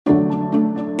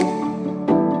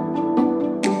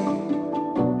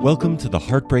Welcome to the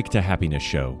Heartbreak to Happiness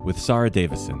Show with Sarah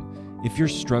Davison. If you're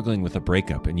struggling with a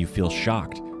breakup and you feel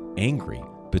shocked, angry,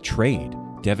 betrayed,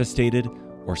 devastated,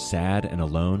 or sad and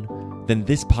alone, then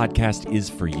this podcast is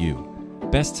for you.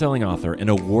 Best-selling author and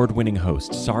award-winning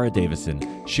host Sarah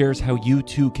Davison shares how you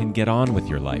too can get on with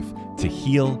your life to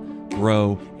heal,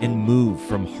 grow, and move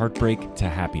from heartbreak to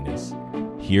happiness.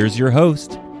 Here's your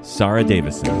host, Sarah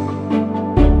Davison.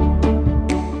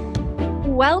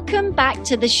 Welcome back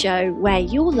to the show where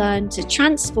you'll learn to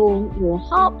transform your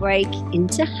heartbreak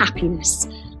into happiness.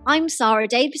 I'm Sarah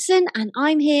Davison and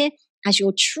I'm here as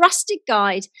your trusted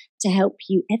guide to help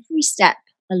you every step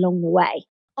along the way.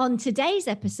 On today's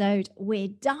episode, we're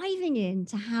diving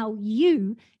into how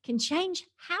you can change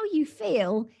how you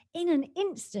feel in an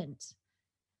instant.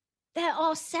 There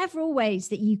are several ways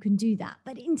that you can do that,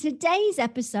 but in today's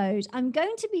episode, I'm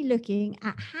going to be looking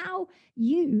at how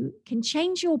you can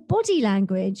change your body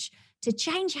language to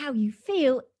change how you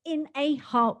feel in a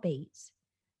heartbeat.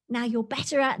 Now, you're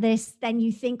better at this than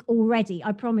you think already,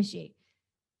 I promise you.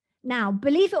 Now,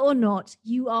 believe it or not,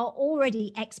 you are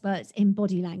already experts in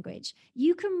body language.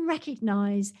 You can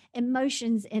recognize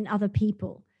emotions in other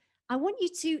people. I want you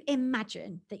to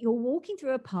imagine that you're walking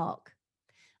through a park.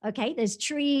 Okay, there's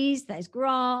trees, there's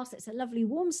grass, it's a lovely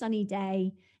warm sunny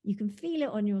day. You can feel it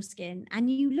on your skin and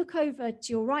you look over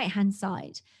to your right-hand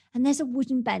side and there's a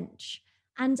wooden bench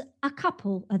and a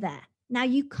couple are there. Now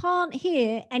you can't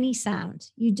hear any sound.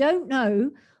 You don't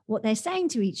know what they're saying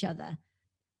to each other,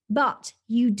 but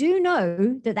you do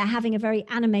know that they're having a very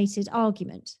animated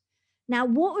argument. Now,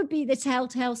 what would be the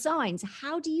telltale signs?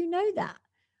 How do you know that?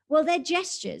 Well, they're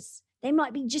gestures. They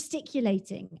might be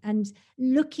gesticulating and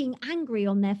looking angry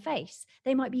on their face.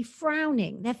 They might be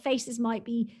frowning. Their faces might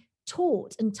be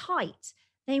taut and tight.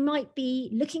 They might be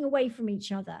looking away from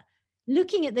each other.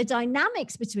 Looking at the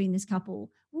dynamics between this couple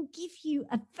will give you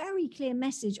a very clear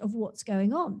message of what's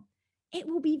going on. It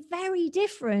will be very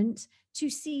different to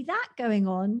see that going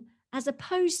on as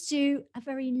opposed to a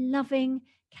very loving,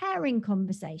 caring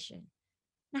conversation.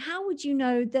 Now, how would you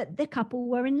know that the couple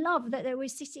were in love, that they were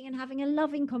sitting and having a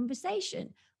loving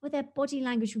conversation? Well, their body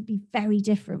language would be very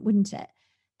different, wouldn't it?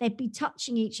 They'd be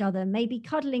touching each other, maybe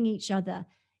cuddling each other.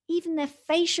 Even their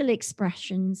facial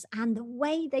expressions and the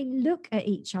way they look at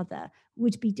each other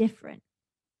would be different.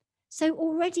 So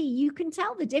already you can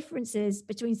tell the differences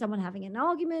between someone having an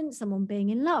argument, someone being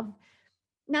in love.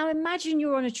 Now, imagine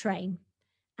you're on a train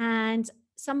and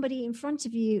somebody in front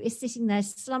of you is sitting there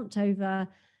slumped over,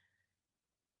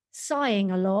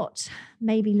 sighing a lot,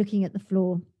 maybe looking at the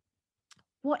floor.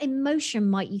 What emotion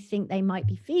might you think they might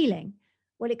be feeling?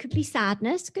 Well, it could be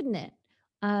sadness, couldn't it?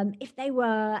 If they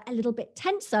were a little bit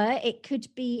tenser, it could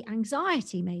be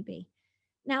anxiety, maybe.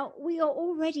 Now, we are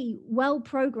already well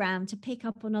programmed to pick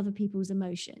up on other people's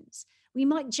emotions. We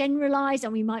might generalize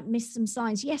and we might miss some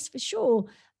signs, yes, for sure.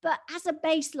 But as a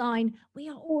baseline, we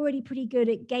are already pretty good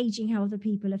at gauging how other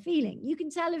people are feeling. You can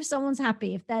tell if someone's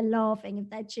happy, if they're laughing, if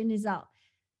their chin is up.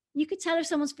 You could tell if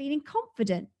someone's feeling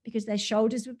confident because their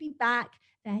shoulders would be back,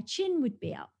 their chin would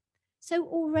be up. So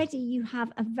already you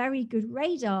have a very good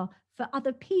radar for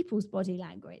other people's body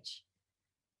language.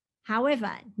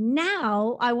 However,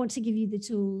 now I want to give you the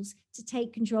tools to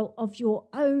take control of your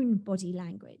own body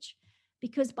language,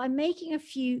 because by making a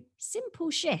few simple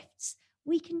shifts,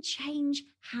 we can change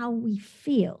how we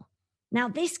feel. Now,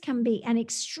 this can be an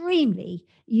extremely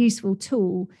useful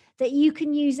tool that you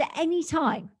can use at any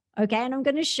time. Okay, and I'm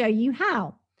going to show you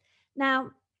how.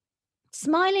 Now,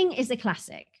 smiling is a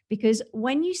classic because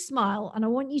when you smile, and I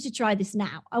want you to try this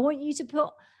now, I want you to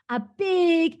put a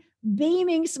big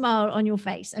beaming smile on your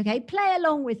face. Okay, play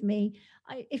along with me.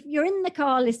 If you're in the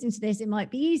car listening to this, it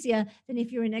might be easier than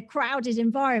if you're in a crowded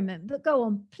environment, but go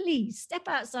on, please step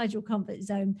outside your comfort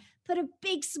zone, put a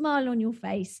big smile on your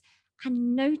face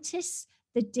and notice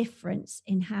the difference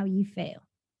in how you feel.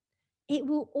 It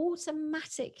will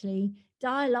automatically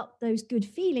dial up those good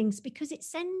feelings because it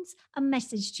sends a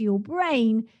message to your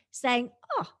brain saying,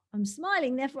 oh, I'm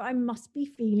smiling, therefore I must be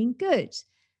feeling good.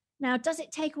 Now, does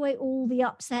it take away all the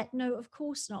upset? No, of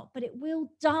course not, but it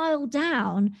will dial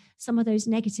down some of those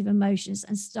negative emotions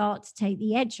and start to take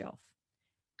the edge off.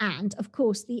 And of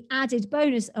course, the added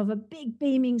bonus of a big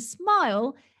beaming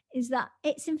smile is that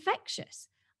it's infectious.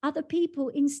 Other people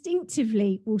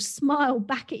instinctively will smile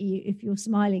back at you if you're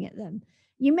smiling at them.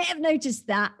 You may have noticed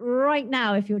that right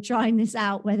now if you're trying this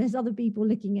out where there's other people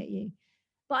looking at you.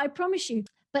 But I promise you,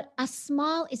 but a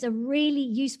smile is a really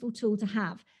useful tool to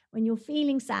have when you're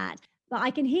feeling sad. But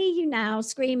I can hear you now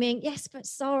screaming, yes, but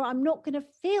Sarah, I'm not going to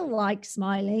feel like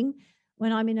smiling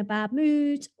when I'm in a bad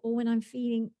mood or when I'm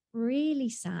feeling really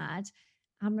sad.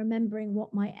 I'm remembering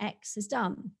what my ex has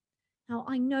done. Now,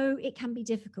 I know it can be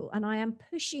difficult and I am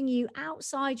pushing you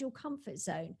outside your comfort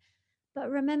zone. But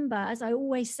remember, as I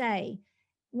always say,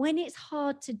 when it's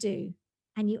hard to do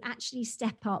and you actually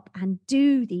step up and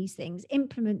do these things,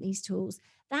 implement these tools,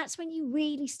 that's when you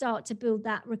really start to build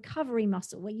that recovery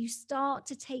muscle where you start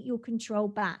to take your control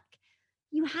back.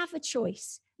 You have a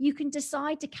choice. You can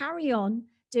decide to carry on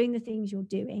doing the things you're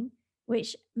doing,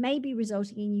 which may be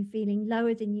resulting in you feeling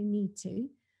lower than you need to,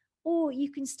 or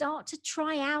you can start to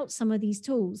try out some of these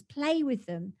tools, play with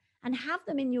them, and have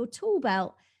them in your tool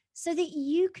belt so that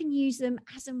you can use them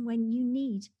as and when you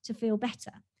need to feel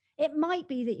better. It might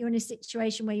be that you're in a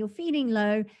situation where you're feeling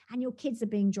low and your kids are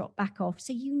being dropped back off.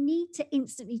 So you need to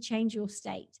instantly change your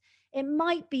state. It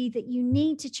might be that you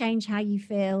need to change how you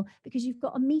feel because you've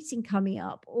got a meeting coming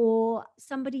up or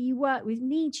somebody you work with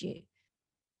needs you.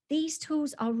 These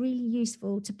tools are really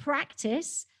useful to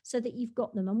practice so that you've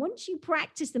got them. And once you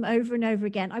practice them over and over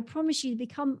again, I promise you, they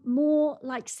become more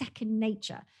like second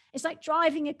nature. It's like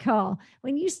driving a car.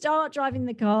 When you start driving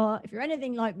the car, if you're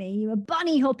anything like me, you are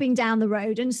bunny hopping down the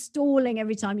road and stalling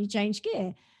every time you change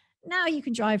gear. Now you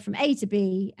can drive from A to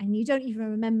B and you don't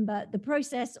even remember the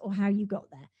process or how you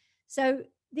got there. So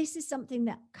this is something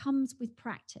that comes with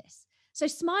practice. So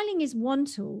smiling is one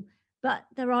tool, but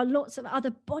there are lots of other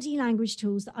body language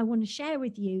tools that I want to share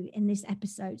with you in this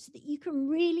episode so that you can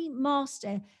really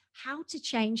master how to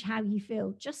change how you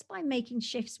feel just by making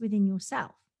shifts within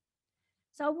yourself.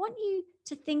 So I want you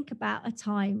to think about a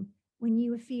time when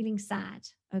you were feeling sad,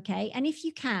 okay? And if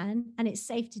you can, and it's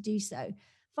safe to do so,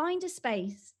 find a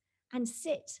space and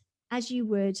sit as you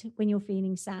would when you're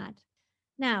feeling sad.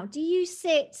 Now, do you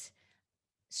sit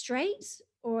straight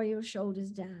or are your shoulders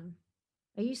down?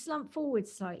 Are you slumped forward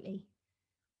slightly?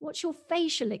 What's your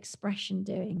facial expression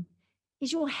doing?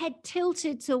 Is your head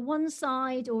tilted to one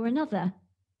side or another?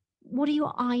 What are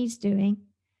your eyes doing?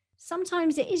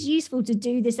 Sometimes it is useful to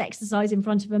do this exercise in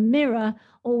front of a mirror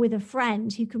or with a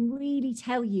friend who can really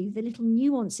tell you the little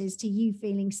nuances to you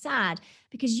feeling sad,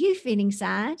 because you feeling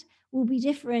sad will be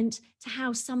different to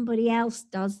how somebody else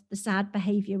does the sad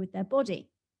behavior with their body.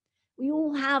 We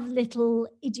all have little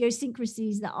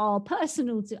idiosyncrasies that are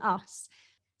personal to us.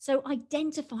 So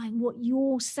identifying what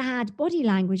your sad body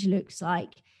language looks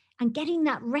like and getting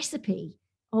that recipe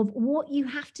of what you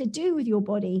have to do with your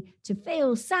body to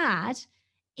feel sad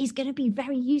is going to be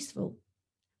very useful,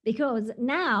 because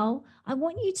now I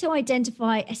want you to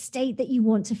identify a state that you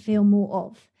want to feel more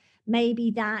of. Maybe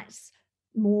that's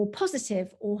more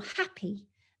positive or happy.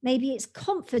 Maybe it's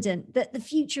confident that the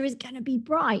future is going to be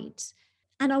bright.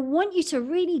 And I want you to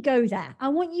really go there. I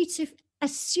want you to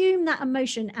assume that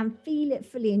emotion and feel it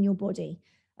fully in your body.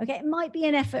 Okay, it might be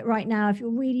an effort right now if you're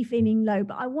really feeling low,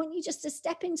 but I want you just to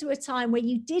step into a time where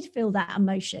you did feel that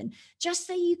emotion, just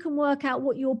so you can work out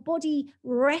what your body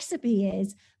recipe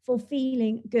is for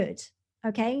feeling good.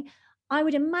 Okay, I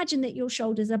would imagine that your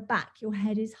shoulders are back, your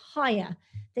head is higher,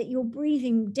 that you're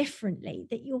breathing differently,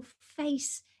 that your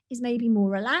face is maybe more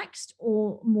relaxed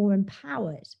or more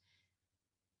empowered.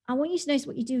 I want you to notice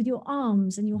what you do with your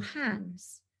arms and your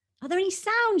hands. Are there any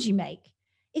sounds you make?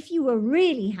 If you were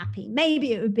really happy,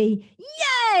 maybe it would be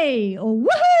yay or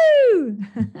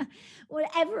woohoo,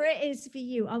 whatever it is for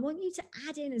you. I want you to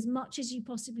add in as much as you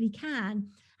possibly can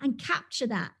and capture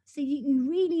that so you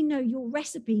really know your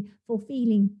recipe for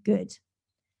feeling good.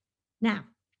 Now,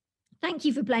 thank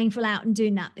you for playing full out and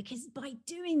doing that, because by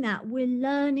doing that, we're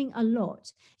learning a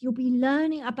lot. You'll be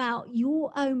learning about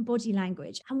your own body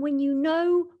language. And when you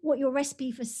know what your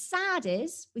recipe for sad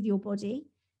is with your body,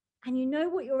 and you know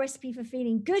what your recipe for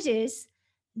feeling good is,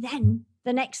 then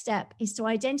the next step is to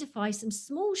identify some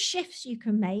small shifts you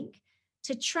can make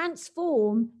to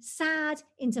transform sad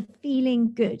into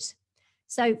feeling good.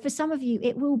 So for some of you,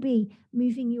 it will be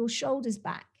moving your shoulders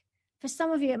back. For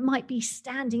some of you, it might be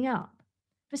standing up.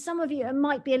 For some of you, it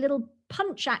might be a little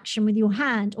punch action with your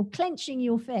hand or clenching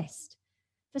your fist.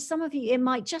 For some of you, it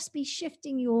might just be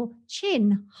shifting your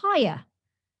chin higher.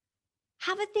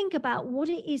 Have a think about what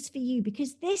it is for you,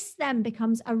 because this then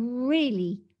becomes a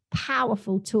really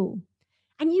powerful tool.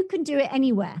 And you can do it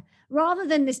anywhere, rather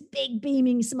than this big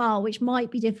beaming smile, which might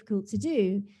be difficult to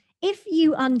do. If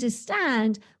you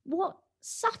understand what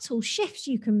subtle shifts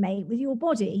you can make with your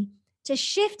body to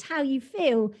shift how you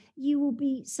feel, you will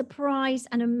be surprised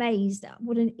and amazed at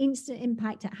what an instant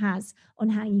impact it has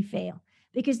on how you feel.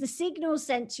 Because the signals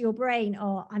sent to your brain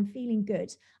are, I'm feeling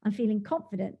good, I'm feeling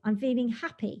confident, I'm feeling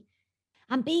happy.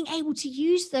 And being able to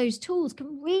use those tools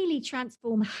can really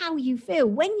transform how you feel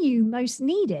when you most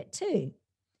need it too.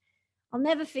 I'll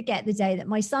never forget the day that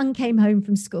my son came home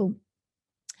from school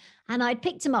and I'd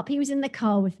picked him up. He was in the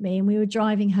car with me and we were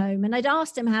driving home, and I'd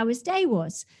asked him how his day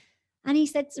was. And he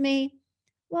said to me,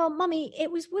 Well, Mummy,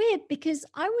 it was weird because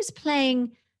I was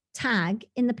playing tag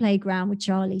in the playground with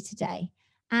Charlie today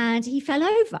and he fell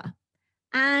over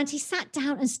and he sat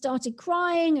down and started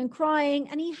crying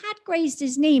and he had grazed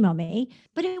his knee, Mummy,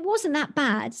 but it wasn't that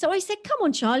bad. So I said, come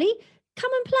on, Charlie,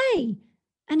 come and play.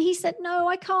 And he said, no,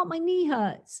 I can't, my knee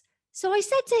hurts. So I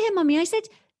said to him, Mummy, I said,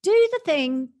 do the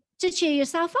thing to cheer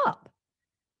yourself up.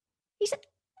 He said,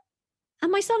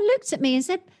 and my son looked at me and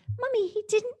said, Mummy, he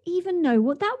didn't even know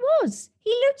what that was.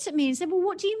 He looked at me and said, well,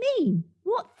 what do you mean?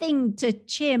 What thing to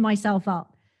cheer myself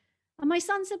up? And my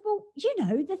son said, well, you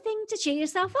know, the thing to cheer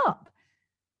yourself up.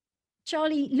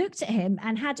 Charlie looked at him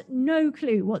and had no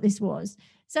clue what this was.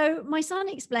 So my son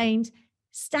explained,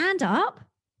 stand up,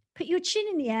 put your chin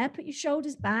in the air, put your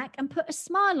shoulders back and put a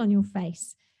smile on your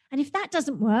face. And if that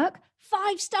doesn't work,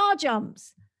 5 star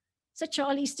jumps. So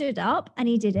Charlie stood up and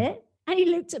he did it. And he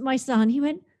looked at my son. He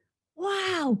went,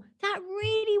 wow, that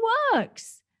really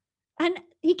works. And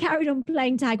he carried on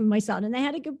playing tag with my son and they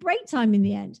had a good break time in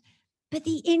the end. But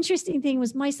the interesting thing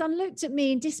was my son looked at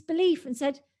me in disbelief and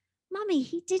said, Mummy,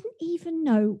 he didn't even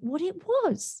know what it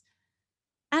was.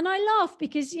 And I laugh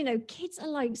because, you know, kids are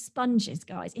like sponges,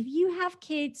 guys. If you have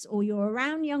kids or you're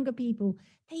around younger people,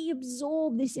 they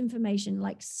absorb this information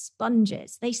like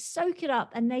sponges. They soak it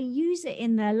up and they use it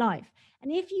in their life.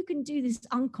 And if you can do this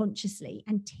unconsciously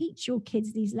and teach your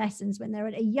kids these lessons when they're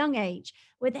at a young age,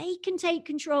 where they can take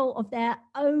control of their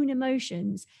own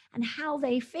emotions and how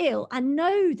they feel and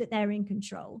know that they're in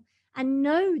control and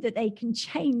know that they can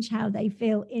change how they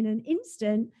feel in an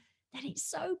instant, then it's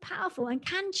so powerful and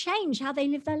can change how they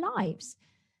live their lives.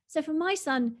 So for my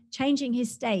son, changing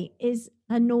his state is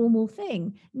a normal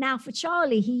thing. Now for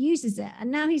Charlie, he uses it.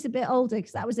 And now he's a bit older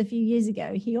because that was a few years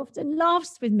ago. He often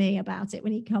laughs with me about it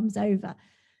when he comes over.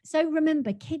 So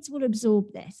remember, kids will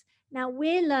absorb this. Now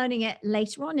we're learning it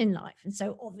later on in life. And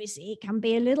so obviously it can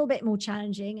be a little bit more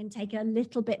challenging and take a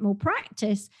little bit more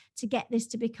practice to get this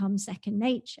to become second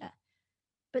nature.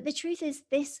 But the truth is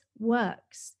this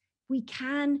works. We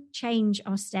can change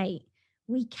our state.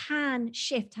 We can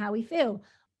shift how we feel.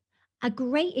 A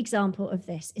great example of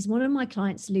this is one of my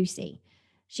clients, Lucy.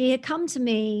 She had come to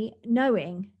me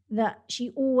knowing that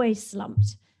she always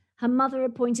slumped. Her mother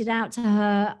had pointed out to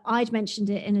her, I'd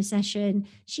mentioned it in a session.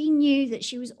 She knew that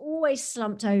she was always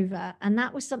slumped over. And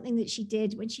that was something that she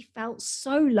did when she felt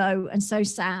so low and so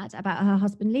sad about her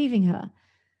husband leaving her.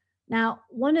 Now,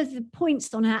 one of the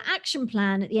points on her action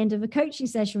plan at the end of a coaching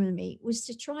session with me was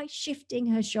to try shifting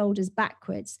her shoulders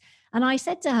backwards. And I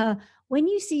said to her, when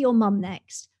you see your mum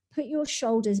next, put your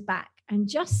shoulders back and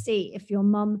just see if your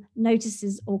mum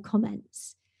notices or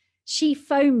comments. She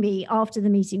phoned me after the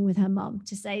meeting with her mum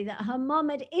to say that her mum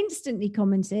had instantly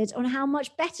commented on how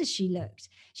much better she looked.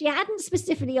 She hadn't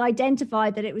specifically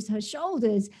identified that it was her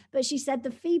shoulders, but she said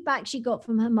the feedback she got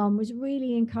from her mum was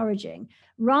really encouraging.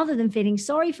 Rather than feeling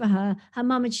sorry for her, her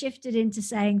mum had shifted into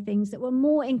saying things that were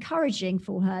more encouraging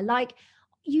for her, like,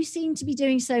 you seem to be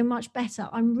doing so much better.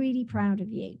 I'm really proud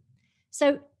of you.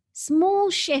 So small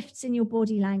shifts in your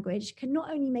body language can not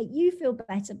only make you feel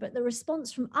better, but the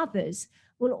response from others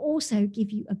will also give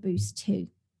you a boost too.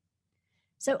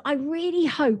 So I really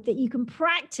hope that you can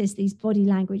practice these body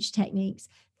language techniques,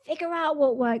 figure out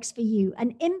what works for you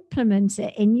and implement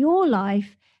it in your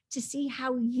life to see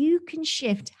how you can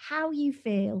shift how you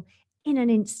feel in an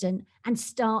instant and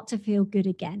start to feel good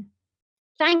again.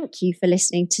 Thank you for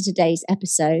listening to today's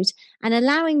episode and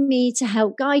allowing me to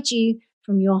help guide you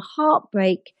from your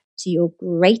heartbreak to your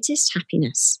greatest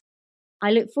happiness. I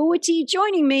look forward to you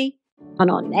joining me on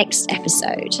our next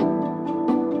episode.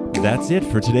 That's it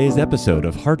for today's episode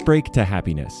of Heartbreak to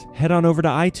Happiness. Head on over to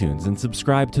iTunes and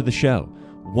subscribe to the show.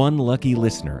 One lucky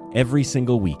listener every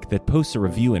single week that posts a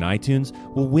review in iTunes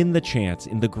will win the chance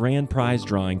in the grand prize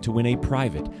drawing to win a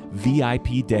private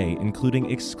VIP day, including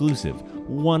exclusive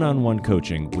one-on-one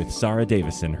coaching with Sarah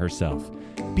Davison herself.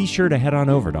 Be sure to head on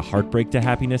over to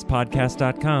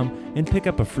heartbreaktohappinesspodcast.com and pick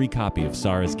up a free copy of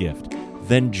Sarah's gift.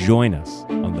 Then join us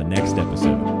on the next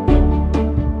episode.